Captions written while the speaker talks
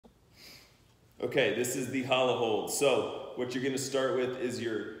Okay, this is the hollow hold. So what you're gonna start with is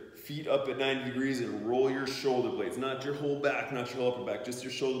your feet up at 90 degrees and roll your shoulder blades. Not your whole back, not your whole upper back, just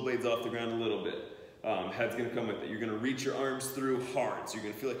your shoulder blades off the ground a little bit. Head's gonna come with it. You're gonna reach your arms through hard, so you're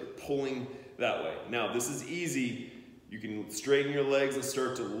gonna feel like you're pulling that way. Now, this is easy. You can straighten your legs and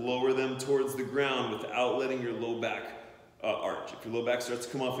start to lower them towards the ground without letting your low back arch. If your low back starts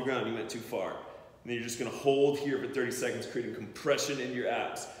to come off the ground, you went too far. And then you're just gonna hold here for 30 seconds, creating compression in your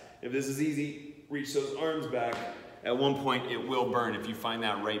abs. If this is easy, reach those arms back. At one point, it will burn if you find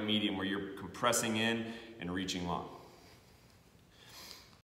that right medium where you're compressing in and reaching long.